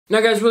Now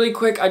guys, really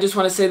quick, I just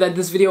want to say that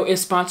this video is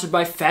sponsored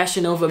by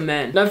Fashion Nova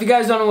Men. Now if you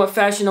guys don't know what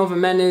Fashion Nova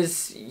Men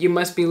is, you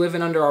must be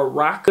living under a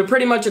rock. They're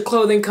pretty much a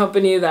clothing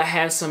company that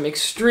has some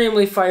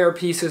extremely fire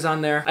pieces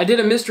on there. I did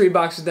a mystery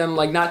box with them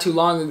like not too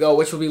long ago,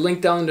 which will be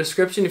linked down in the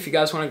description if you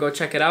guys want to go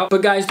check it out.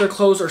 But guys, their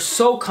clothes are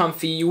so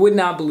comfy, you would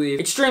not believe.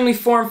 Extremely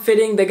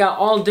form-fitting, they got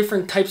all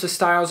different types of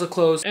styles of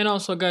clothes. And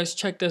also guys,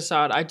 check this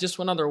out. I just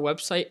went on their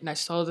website and I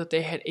saw that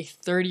they had a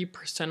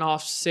 30%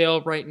 off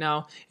sale right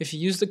now. If you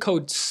use the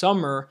code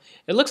SUMMER,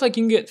 it looks like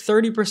you can get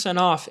 30%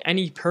 off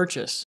any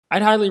purchase.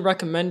 I'd highly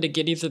recommend to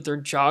get either their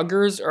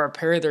joggers or a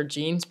pair of their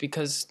jeans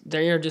because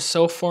they are just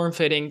so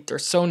form-fitting, they're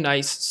so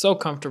nice, so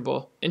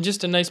comfortable, and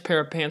just a nice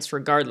pair of pants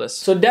regardless.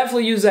 So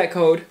definitely use that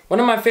code. One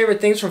of my favorite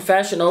things from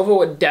Fashion Nova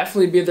would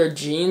definitely be their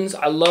jeans.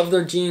 I love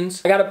their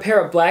jeans. I got a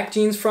pair of black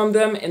jeans from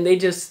them and they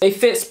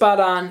fit spot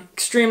on,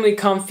 extremely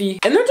comfy,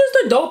 and they're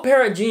just a dope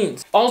pair of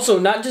jeans. Also,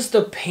 not just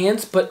the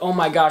pants, but oh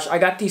my gosh, I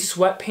got these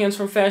sweatpants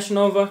from Fashion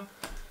Nova.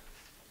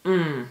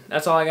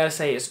 That's all I gotta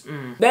say is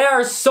They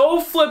are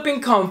so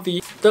flipping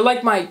comfy. They're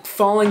like my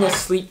falling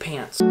asleep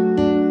pants.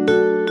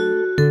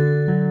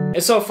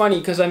 It's so funny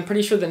because I'm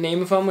pretty sure the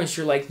name of them was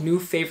your like new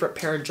favorite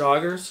pair of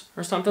joggers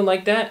or something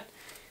like that.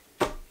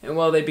 And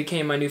well, they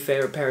became my new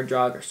favorite pair of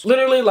joggers.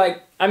 Literally,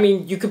 like, I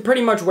mean, you could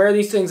pretty much wear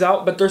these things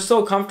out, but they're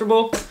so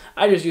comfortable,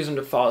 I just use them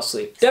to fall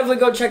asleep. Definitely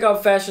go check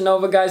out Fashion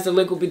Nova, guys. The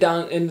link will be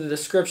down in the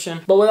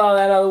description. But with all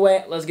that out of the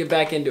way, let's get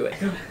back into it.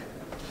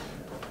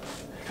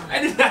 I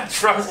did not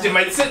trust him.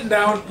 I'm sitting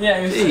down.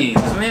 Yeah, jeez,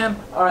 man.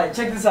 Alright,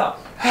 check this out.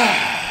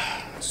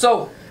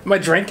 So. Am I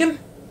drinking?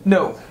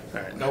 No.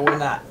 Alright. No, we're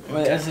not.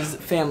 Okay. This is a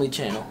family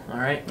channel,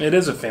 alright? It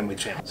is a family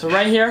channel. So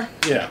right here,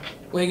 yeah,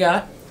 we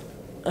got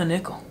a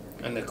nickel.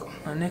 A nickel.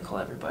 A nickel,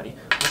 everybody.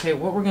 Okay,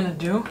 what we're gonna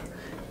do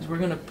is we're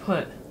gonna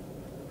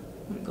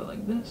go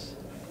like this,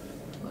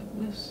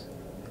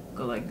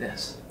 go like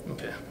this.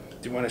 Okay.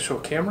 Do you want to show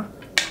camera?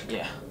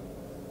 Yeah.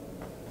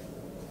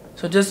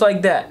 So just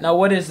like that. Now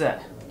what is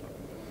that?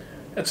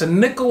 It's a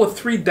nickel with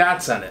 3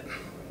 dots on it.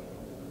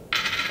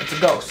 It's a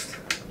ghost.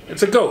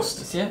 It's a ghost.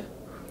 You see it?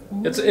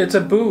 It's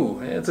a boo.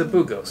 It's a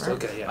boo ghost. Right.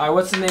 Okay, yeah. Alright,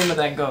 what's the name of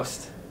that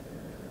ghost?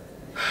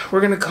 We're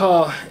gonna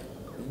call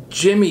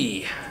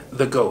Jimmy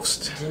the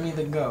Ghost. Jimmy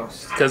the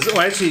Ghost. Because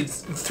well, actually,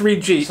 it's 3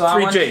 J's,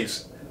 3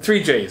 J's,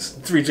 3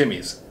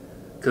 Jimmys.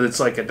 Because it's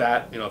like a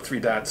dot, you know, 3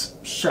 dots.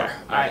 Sure.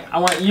 Alright, I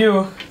want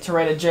you to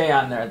write a J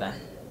on there then.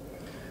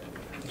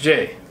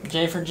 J.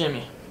 J for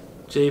Jimmy.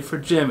 J for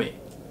Jimmy.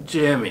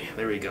 Jimmy.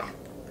 There we go.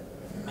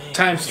 Man,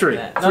 times 3.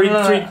 No,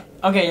 no.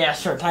 Okay, yeah,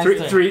 sure.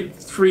 Times 3.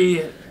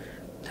 3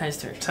 times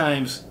 3.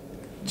 Times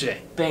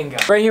J. Bingo.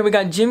 Right here we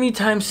got Jimmy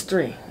times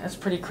 3. That's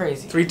pretty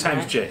crazy. 3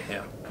 times J,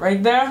 yeah.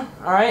 Right there.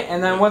 Alright,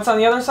 and then what's on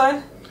the other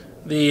side?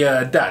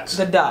 The dots.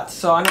 The dots.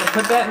 So I'm going to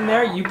put that in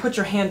there. You put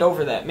your hand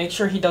over that. Make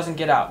sure he doesn't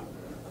get out.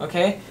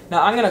 Okay?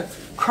 Now I'm going to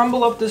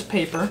crumble up this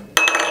paper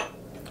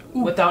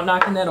without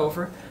knocking that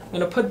over. I'm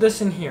going to put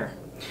this in here.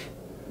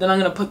 Then I'm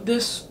going to put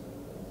this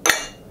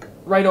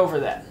right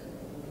over that.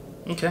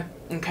 Okay.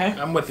 Okay?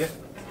 I'm with you.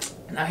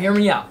 Now hear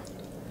me out.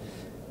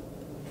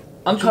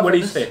 Uncover what do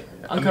you this. say?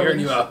 Uncover I'm hearing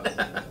you out.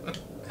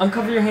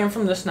 Uncover your hand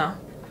from this now.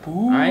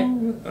 Alright?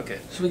 Okay.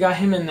 So we got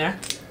him in there.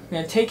 We're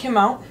going to take him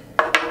out.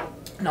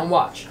 Now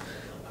watch.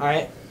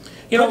 Alright?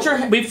 You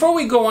know, before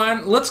we go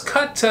on, let's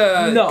cut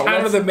to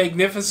Connor the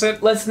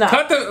Magnificent. Let's not.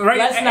 Cut the, right?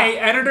 Let's not. Hey,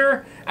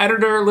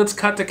 editor, let's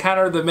cut to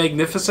Connor the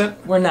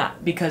Magnificent. We're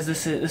not, because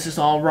this is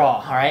all raw,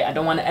 alright? I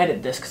don't want to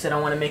edit this, because I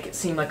don't want to make it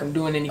seem like I'm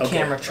doing any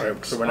camera tricks.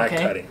 Right, so we're not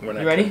cutting. We're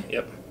not you ready? Cutting.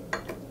 Yep.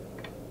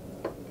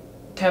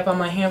 Tap on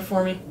my hand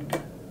for me.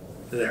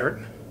 Did it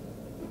hurt?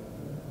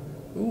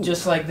 Ooh.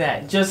 Just like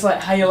that. Just like,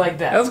 how you like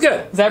that? That was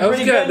good. Is that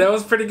pretty good? That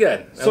was pretty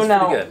good. That was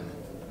now, pretty good.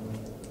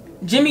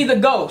 Jimmy the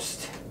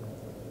Ghost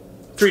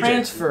 3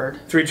 transferred.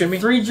 3 Jimmy?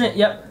 3 Jimmy,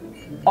 yep.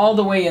 All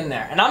the way in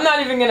there. And I'm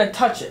not even going to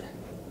touch it.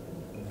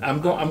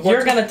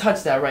 You're going to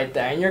touch that right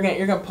there, and you're going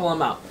to pull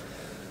him out.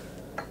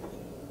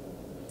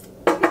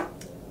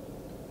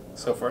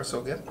 So far,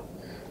 so good.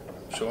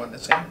 Showing the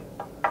same.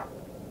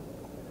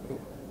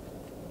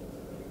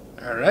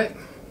 All right.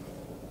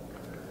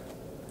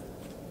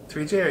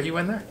 3J, are you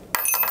in there?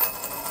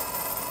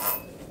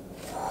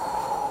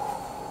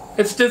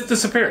 It's just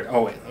disappeared.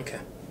 Oh, wait. Okay.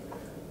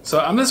 So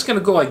I'm just going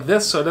to go like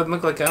this so it doesn't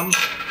look like I'm...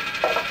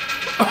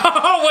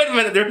 Oh, wait a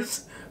minute.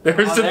 There's the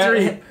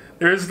 3.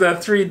 There's the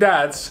 3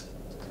 dots.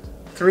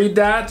 3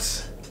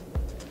 dots.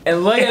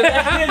 And look at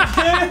that.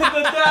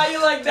 How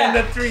you like that?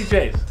 And the 3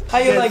 J's. How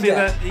you like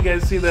that? You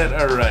guys see that?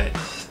 All right.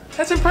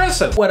 That's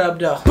impressive. What up,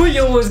 though?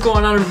 Yo, what's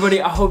going on,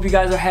 everybody? I hope you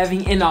guys are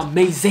having an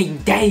amazing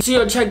day. So,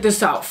 yo, check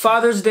this out.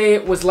 Father's Day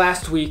was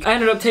last week. I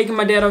ended up taking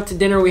my dad out to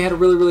dinner. We had a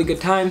really, really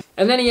good time.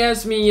 And then he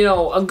asked me, you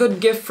know, a good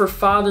gift for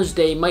Father's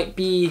Day might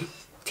be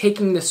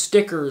taking the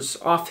stickers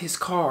off his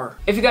car.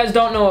 If you guys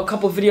don't know, a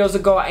couple videos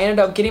ago, I ended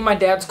up getting my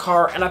dad's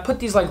car and I put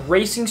these like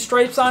racing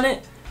stripes on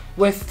it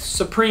with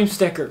Supreme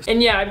stickers.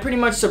 And yeah, I pretty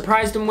much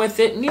surprised him with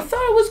it and he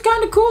thought it was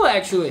kind of cool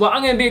actually. Well,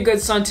 I'm gonna be a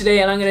good son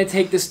today and I'm gonna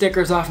take the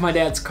stickers off my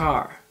dad's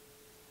car.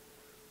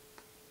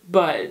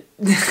 But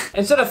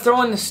instead of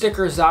throwing the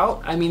stickers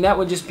out, I mean, that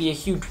would just be a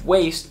huge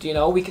waste, you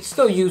know. We could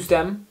still use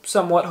them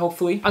somewhat,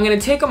 hopefully. I'm gonna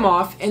take them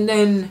off, and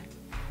then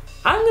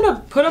I'm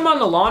gonna put them on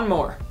the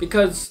lawnmower,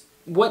 because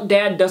what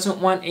dad doesn't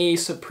want a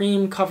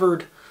Supreme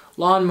covered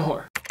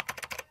lawnmower?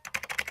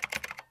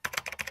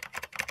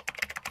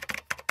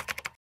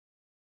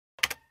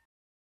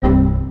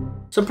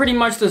 So pretty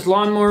much this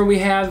lawnmower we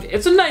have,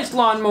 it's a nice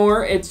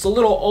lawnmower. It's a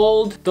little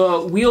old. The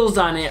wheels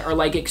on it are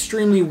like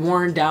extremely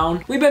worn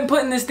down. We've been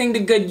putting this thing to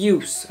good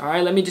use, all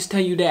right? Let me just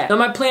tell you that. Now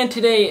my plan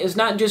today is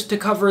not just to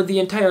cover the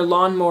entire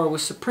lawnmower with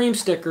Supreme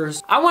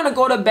stickers. I wanna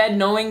go to bed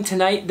knowing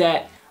tonight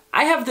that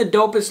I have the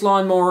dopest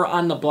lawnmower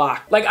on the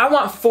block. Like, I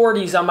want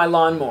 40s on my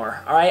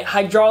lawnmower, all right?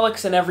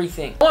 Hydraulics and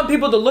everything. I want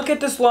people to look at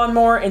this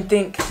lawnmower and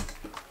think,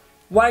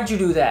 why'd you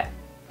do that?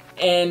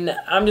 And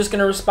I'm just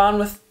gonna respond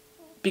with,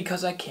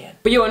 because I can.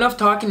 But yo, enough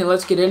talking and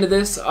let's get into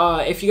this.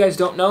 If you guys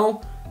don't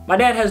know, my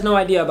dad has no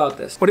idea about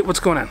this. What's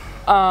going on?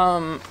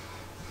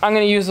 I'm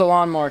gonna use the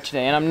lawnmower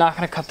today, and I'm not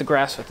gonna cut the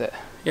grass with it.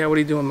 Yeah, what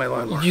are you doing with my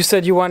lawnmower? You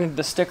said you wanted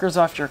the stickers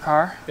off your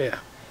car? Yeah.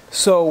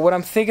 So what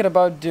I'm thinking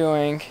about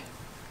doing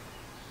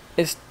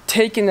is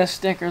taking the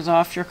stickers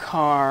off your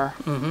car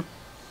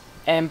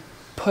and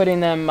putting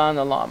them on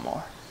the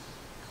lawnmower.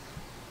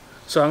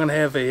 So I'm gonna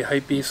have a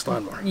HYPEBEAST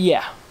lawnmower.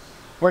 Yeah.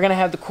 We're gonna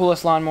have the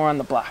coolest lawnmower on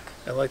the block.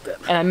 I like that.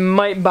 And I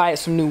might buy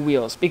some new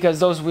wheels, because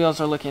those wheels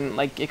are looking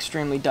like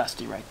extremely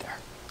dusty right there.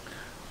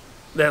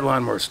 That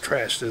lawnmower's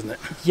trashed, isn't it?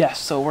 Yes,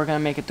 so we're gonna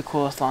make it the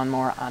coolest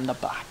lawnmower on the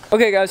block.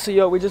 Okay guys, so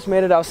yo, we just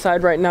made it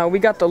outside right now. We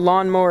got the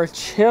lawnmower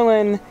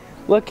chilling,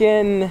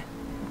 looking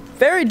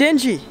very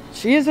dingy.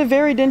 She is a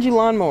very dingy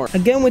lawnmower.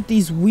 Again with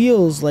these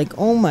wheels, like,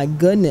 oh my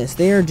goodness,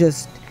 they're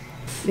toast.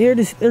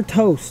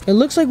 It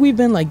looks like we've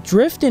been like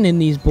drifting in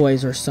these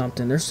boys or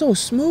something. They're so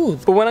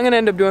smooth. But what I'm gonna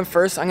end up doing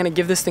first, I'm gonna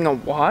give this thing a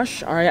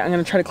wash. All right, I'm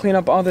gonna try to clean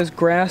up all this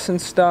grass and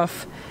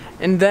stuff,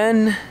 and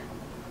then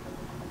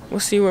we'll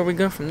see where we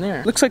go from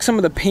there. Looks like some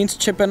of the paint's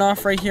chipping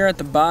off right here at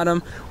the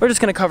bottom. We're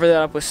just gonna cover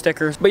that up with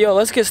stickers. But yo,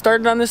 let's get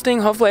started on this thing.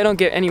 Hopefully I don't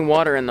get any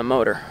water in the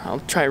motor. I'll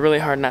try really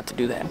hard not to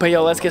do that. But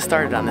yo, let's get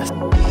started on this.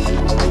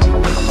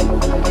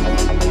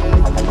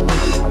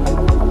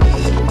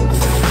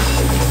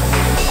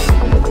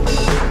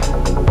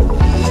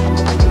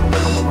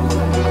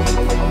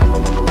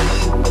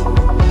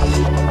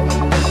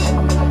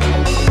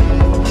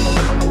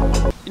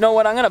 You know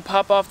what, I'm gonna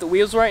pop off the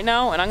wheels right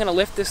now, and I'm gonna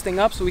lift this thing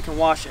up so we can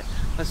wash it.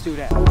 Let's do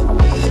that.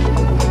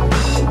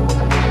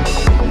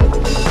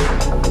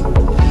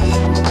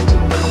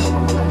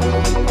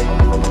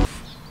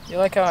 You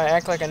like how I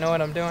act like I know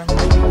what I'm doing?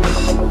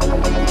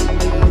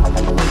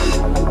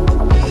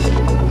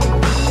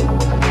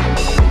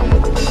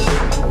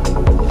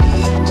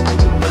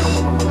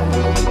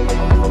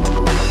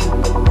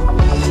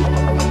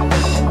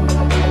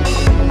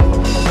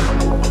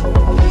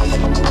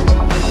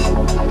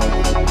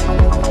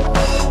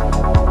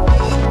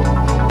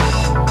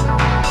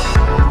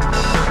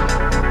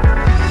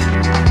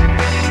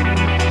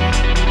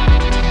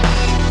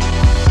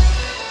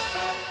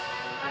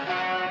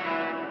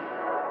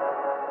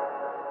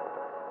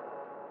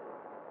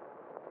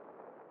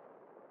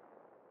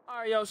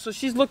 Alright, yo, so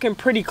she's looking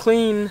pretty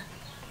clean-ish.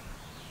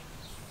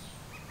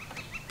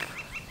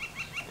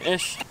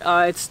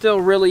 It's still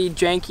really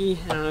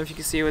janky. I don't know if you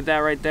can see with that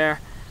right there.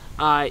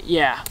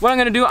 Yeah. What I'm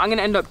gonna do, I'm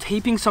gonna end up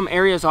taping some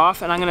areas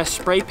off, and I'm gonna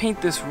spray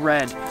paint this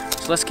red.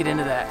 So let's get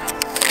into that.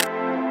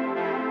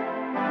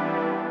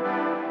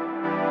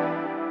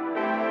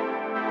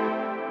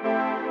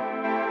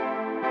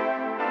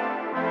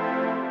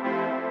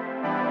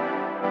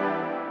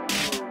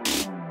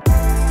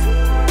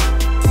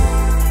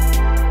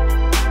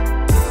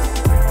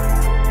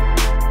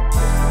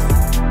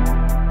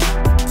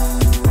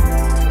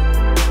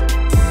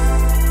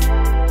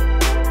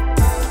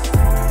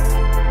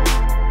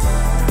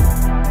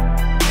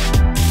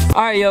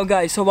 Alright, yo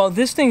guys, so while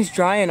this thing's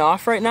drying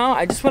off right now,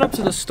 I just went up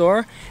to the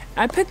store.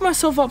 I picked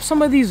myself up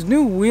some of these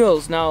new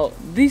wheels. Now,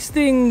 these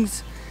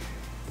things,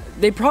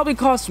 they probably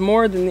cost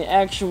more than the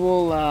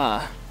actual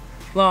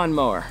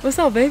lawnmower. What's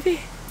up,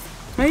 baby?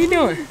 How you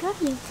doing?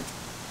 Good.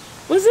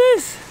 What's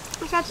this?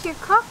 I got your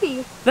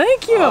coffee.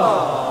 Thank you.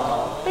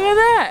 Aww. Look at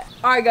that.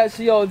 Alright guys,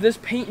 so yo, this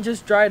paint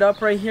just dried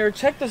up right here.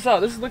 Check this out.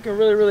 This is looking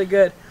really, really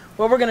good.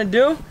 What we're gonna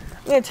do,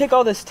 I'm gonna take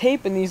all this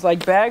tape and these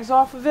like bags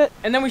off of it,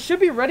 and then we should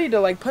be ready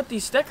to like put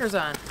these stickers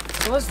on.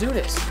 So let's do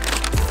this.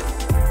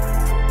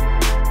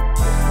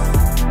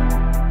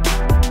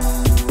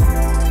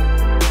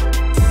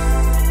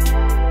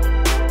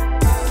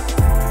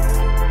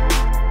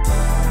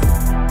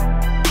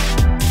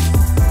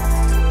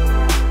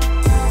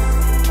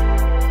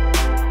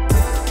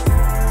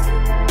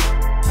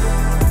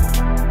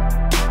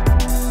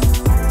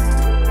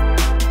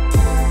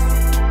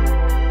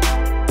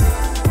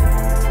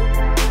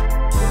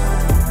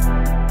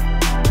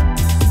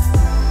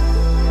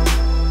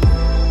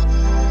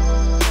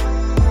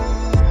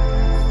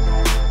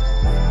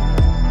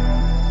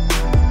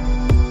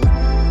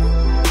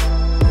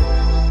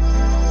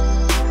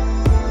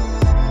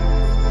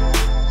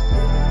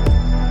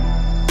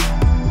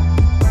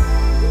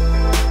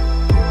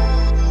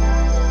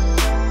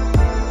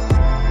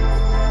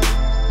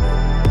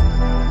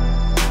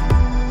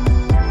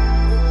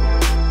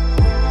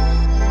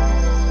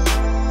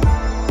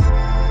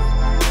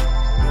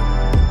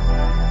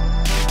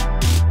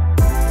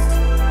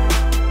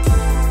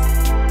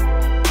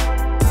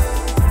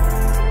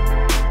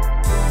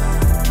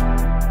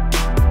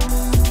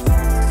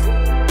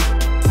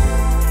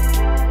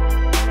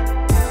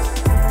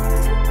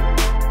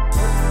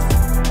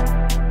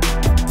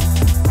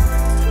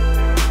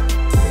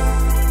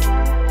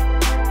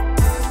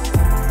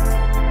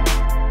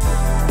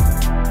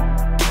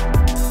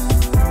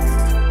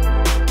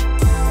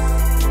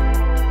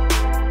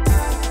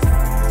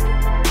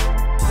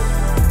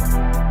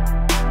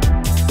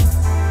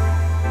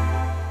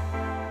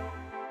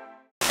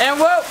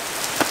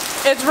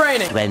 It's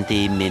raining.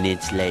 20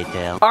 minutes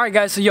later. Alright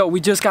guys, so yo, we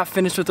just got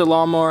finished with the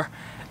lawnmower.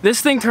 This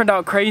thing turned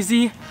out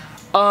crazy.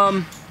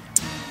 Kinda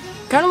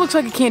looks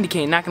like a candy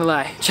cane, not gonna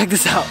lie. Check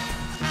this out.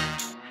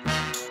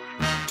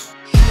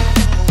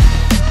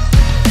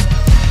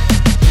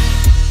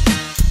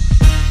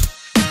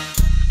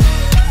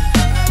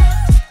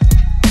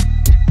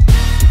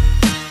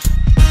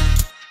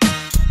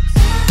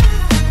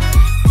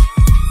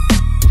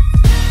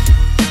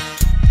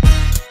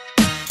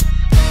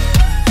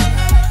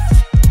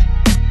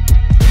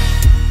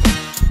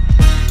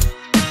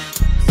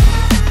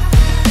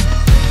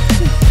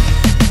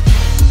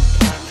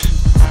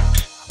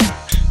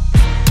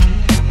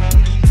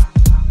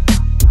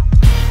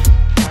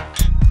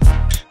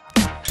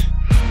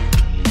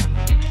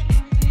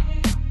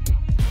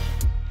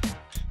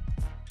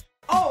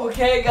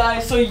 Okay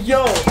guys, so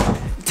yo,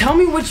 tell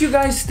me what you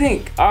guys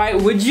think.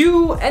 Alright, would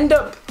you end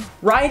up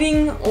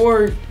riding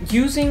or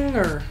using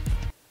or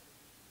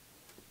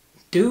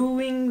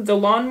doing the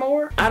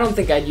lawnmower? I don't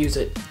think I'd use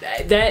it.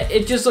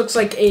 It just looks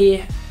like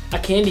a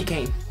candy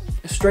cane.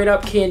 A straight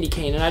up candy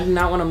cane, and I do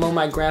not want to mow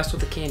my grass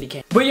with a candy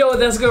cane. But yo,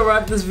 that's gonna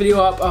wrap this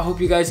video up. I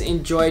hope you guys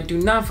enjoyed. Do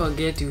not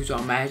forget to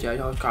smash that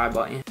subscribe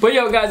button. But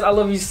yo guys, I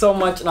love you so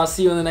much, and I'll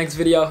see you in the next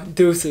video.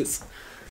 Deuces.